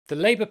The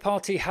Labour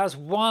Party has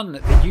won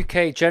the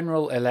UK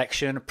general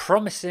election,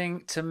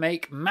 promising to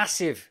make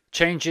massive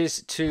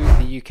changes to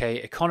the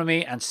UK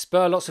economy and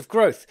spur lots of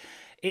growth.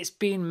 It's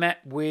been met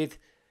with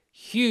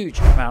huge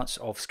amounts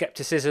of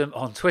skepticism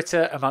on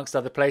Twitter, amongst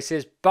other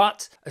places,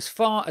 but as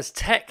far as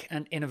tech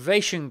and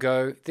innovation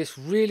go, this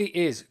really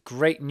is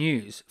great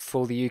news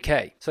for the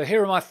UK. So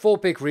here are my 4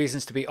 big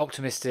reasons to be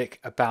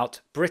optimistic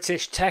about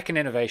British tech and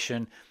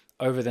innovation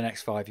over the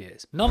next 5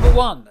 years. Number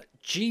 1,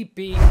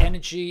 GB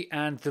energy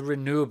and the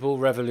renewable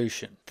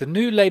revolution. The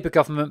new Labour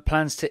government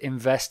plans to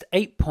invest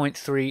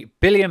 £8.3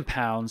 billion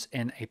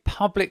in a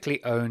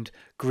publicly owned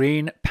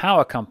green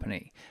power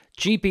company.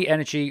 GB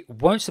Energy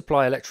won't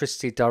supply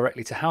electricity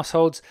directly to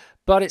households,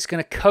 but it's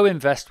going to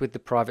co-invest with the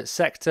private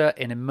sector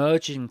in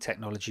emerging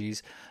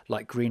technologies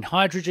like green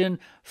hydrogen,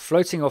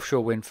 floating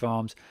offshore wind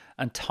farms,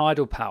 and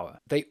tidal power.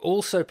 They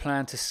also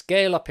plan to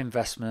scale up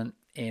investment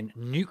in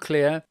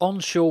nuclear,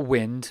 onshore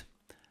wind,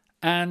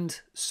 and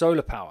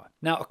solar power.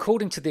 Now,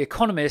 according to The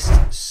Economist,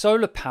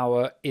 solar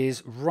power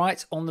is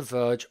right on the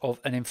verge of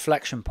an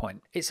inflection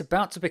point. It's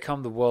about to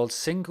become the world's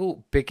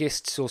single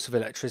biggest source of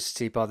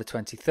electricity by the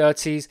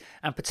 2030s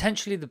and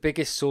potentially the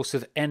biggest source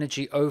of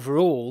energy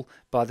overall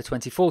by the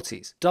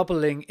 2040s,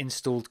 doubling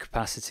installed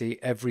capacity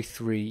every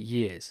 3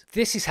 years.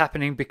 This is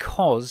happening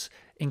because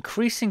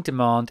increasing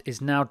demand is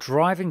now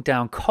driving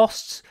down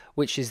costs,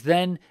 which is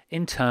then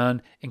in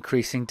turn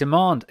increasing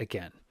demand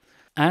again.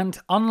 And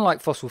unlike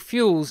fossil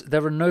fuels,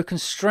 there are no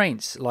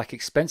constraints like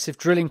expensive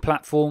drilling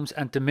platforms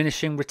and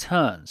diminishing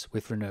returns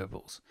with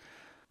renewables.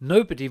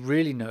 Nobody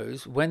really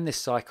knows when this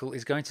cycle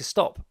is going to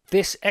stop.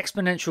 This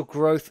exponential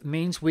growth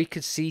means we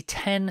could see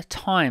 10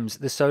 times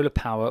the solar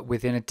power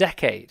within a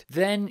decade.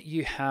 Then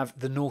you have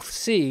the North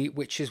Sea,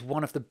 which is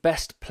one of the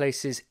best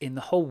places in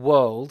the whole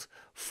world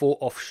for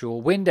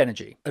offshore wind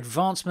energy.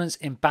 Advancements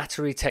in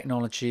battery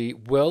technology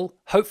will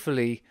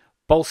hopefully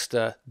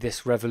bolster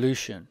this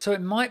revolution. So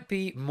it might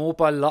be more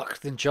by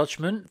luck than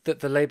judgment that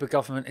the Labour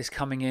government is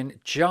coming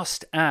in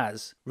just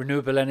as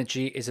renewable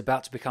energy is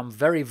about to become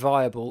very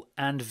viable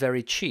and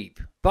very cheap.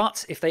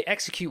 But if they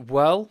execute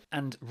well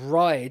and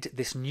ride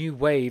this new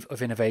wave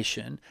of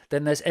innovation,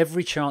 then there's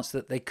every chance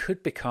that they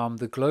could become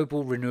the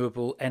global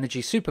renewable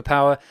energy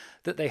superpower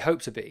that they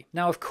hope to be.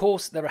 Now, of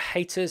course, there are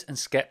haters and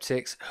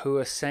skeptics who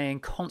are saying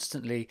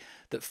constantly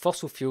that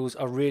fossil fuels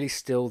are really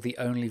still the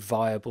only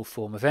viable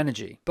form of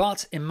energy.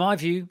 But in my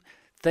view,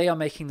 they are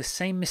making the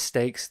same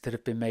mistakes that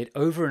have been made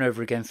over and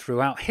over again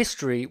throughout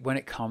history when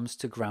it comes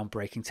to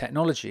groundbreaking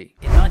technology.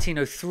 In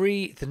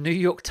 1903, the New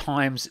York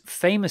Times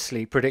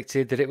famously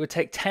predicted that it would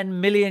take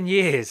 10 million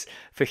years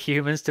for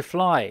humans to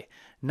fly.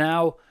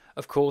 Now,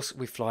 of course,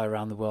 we fly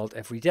around the world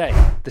every day.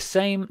 The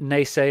same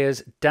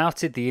naysayers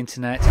doubted the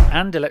internet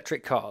and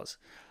electric cars.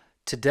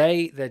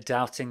 Today, they're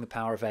doubting the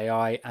power of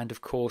AI and, of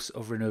course,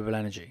 of renewable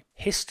energy.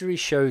 History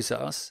shows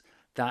us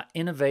that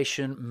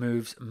innovation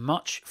moves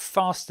much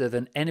faster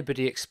than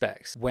anybody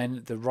expects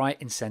when the right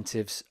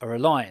incentives are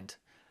aligned.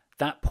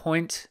 That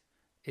point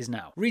is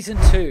now. Reason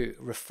 2,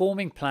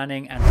 reforming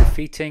planning and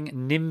defeating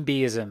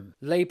NIMBYism.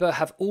 Labour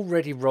have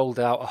already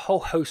rolled out a whole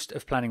host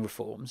of planning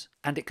reforms,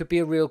 and it could be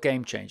a real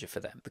game changer for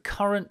them. The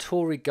current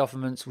Tory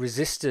government's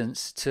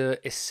resistance to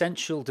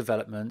essential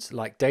developments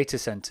like data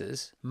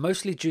centres,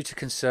 mostly due to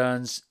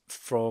concerns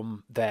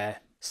from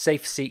their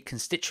safe seat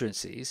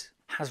constituencies,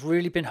 has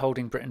really been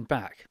holding Britain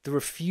back. The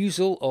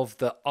refusal of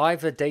the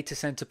Ivor data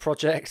centre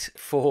project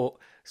for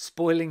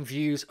spoiling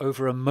views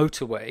over a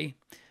motorway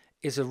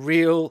is a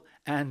real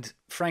and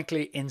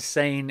frankly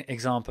insane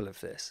example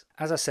of this.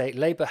 As I say,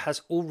 Labour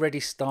has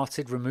already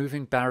started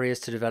removing barriers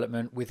to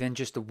development within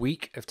just a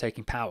week of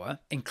taking power,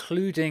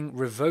 including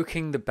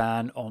revoking the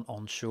ban on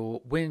onshore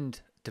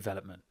wind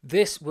development.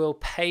 This will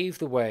pave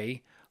the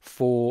way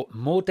for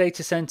more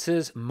data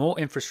centers, more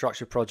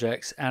infrastructure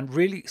projects, and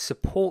really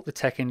support the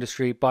tech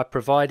industry by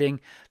providing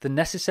the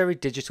necessary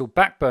digital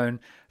backbone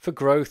for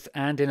growth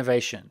and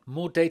innovation.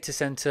 More data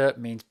center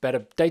means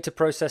better data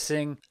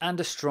processing and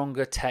a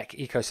stronger tech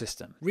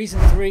ecosystem. Reason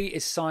 3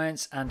 is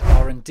science and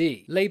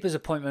R&D. Labour's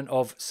appointment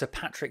of Sir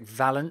Patrick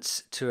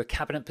Vallance to a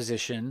cabinet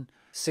position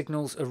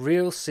signals a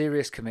real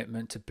serious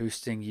commitment to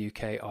boosting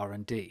UK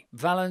R&D.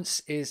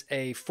 Vallance is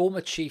a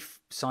former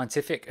chief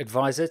scientific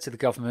advisor to the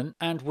government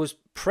and was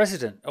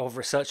president of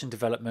research and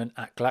development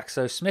at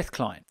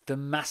GlaxoSmithKline, the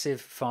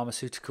massive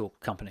pharmaceutical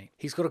company.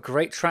 He's got a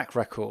great track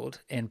record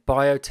in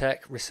biotech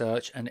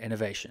research and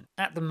innovation.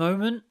 At the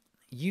moment,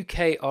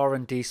 UK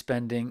R&D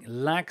spending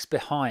lags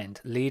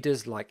behind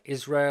leaders like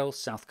Israel,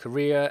 South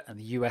Korea, and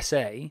the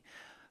USA,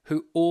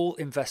 who all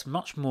invest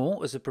much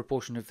more as a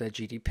proportion of their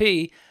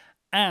GDP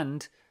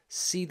and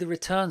see the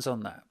returns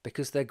on that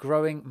because they're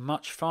growing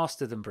much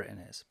faster than Britain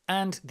is.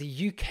 And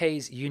the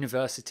UK's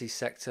university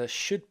sector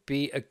should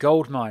be a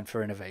goldmine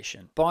for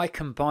innovation. By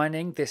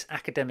combining this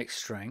academic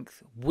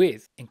strength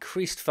with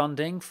increased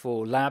funding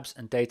for labs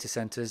and data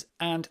centres,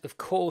 and of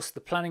course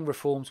the planning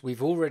reforms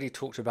we've already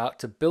talked about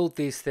to build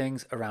these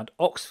things around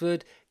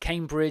Oxford,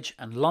 Cambridge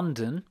and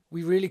London,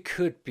 we really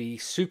could be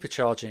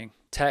supercharging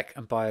tech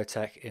and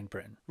biotech in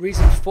Britain.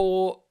 Reason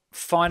 4,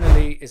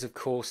 finally is, of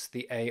course,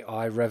 the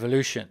AI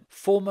revolution.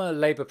 Former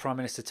Labour Prime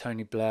Minister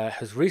Tony Blair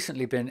has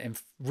recently been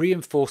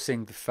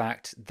reinforcing the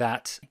fact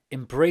that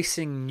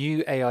embracing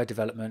new AI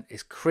development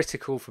is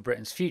critical for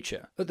Britain's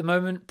future. At the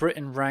moment,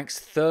 Britain ranks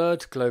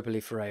third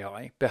globally for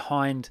AI,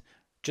 behind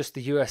just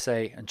the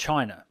USA and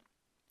China.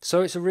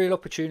 So it's a real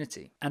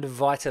opportunity and a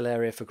vital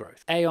area for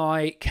growth.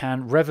 AI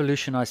can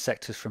revolutionise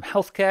sectors from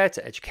healthcare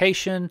to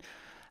education,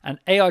 and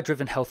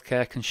AI-driven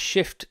healthcare can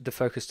shift the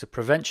focus to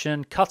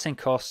prevention, cutting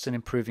costs and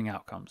improving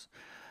outcomes.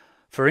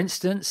 For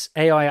instance,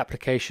 AI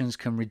applications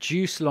can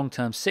reduce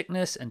long-term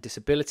sickness and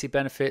disability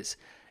benefits,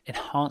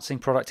 enhancing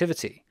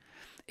productivity.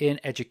 In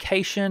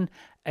education,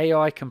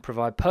 AI can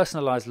provide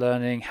personalised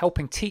learning,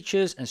 helping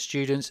teachers and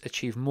students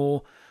achieve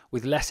more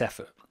with less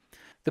effort.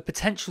 The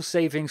potential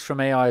savings from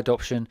AI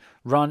adoption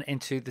run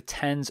into the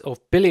tens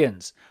of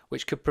billions,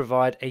 which could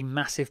provide a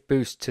massive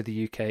boost to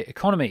the UK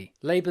economy.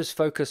 Labour's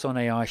focus on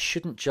AI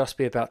shouldn't just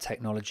be about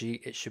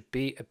technology, it should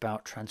be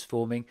about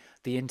transforming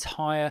the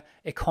entire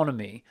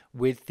economy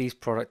with these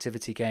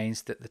productivity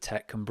gains that the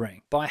tech can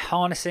bring. By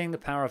harnessing the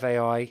power of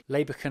AI,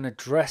 Labour can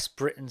address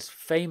Britain's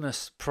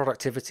famous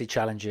productivity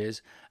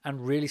challenges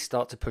and really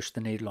start to push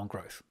the needle on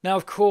growth. Now,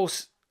 of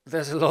course,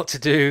 there's a lot to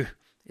do.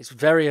 It's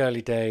very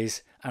early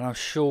days, and I'm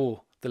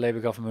sure the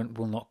Labour government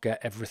will not get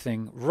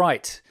everything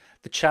right.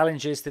 The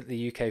challenges that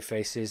the UK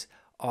faces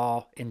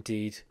are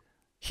indeed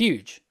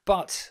huge,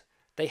 but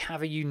they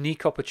have a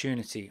unique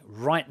opportunity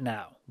right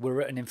now.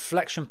 We're at an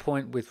inflection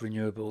point with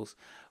renewables,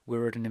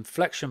 we're at an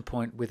inflection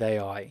point with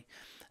AI,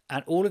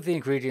 and all of the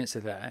ingredients are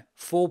there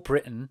for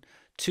Britain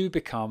to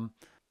become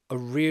a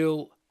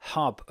real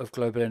hub of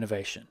global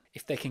innovation.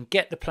 If they can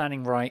get the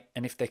planning right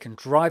and if they can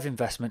drive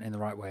investment in the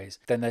right ways,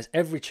 then there's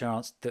every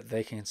chance that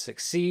they can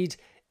succeed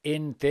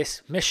in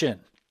this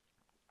mission.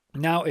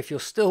 Now, if you're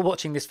still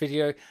watching this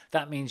video,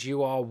 that means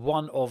you are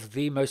one of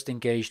the most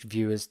engaged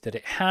viewers that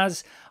it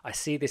has. I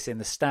see this in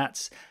the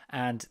stats,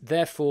 and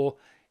therefore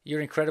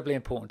you're incredibly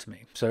important to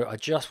me. So I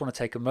just want to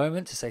take a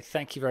moment to say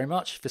thank you very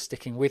much for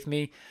sticking with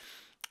me.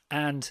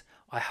 And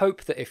I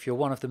hope that if you're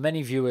one of the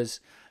many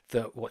viewers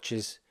that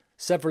watches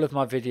several of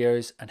my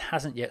videos and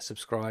hasn't yet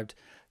subscribed,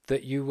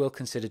 that you will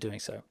consider doing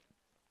so.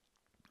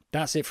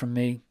 That's it from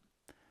me.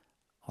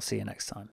 I'll see you next time.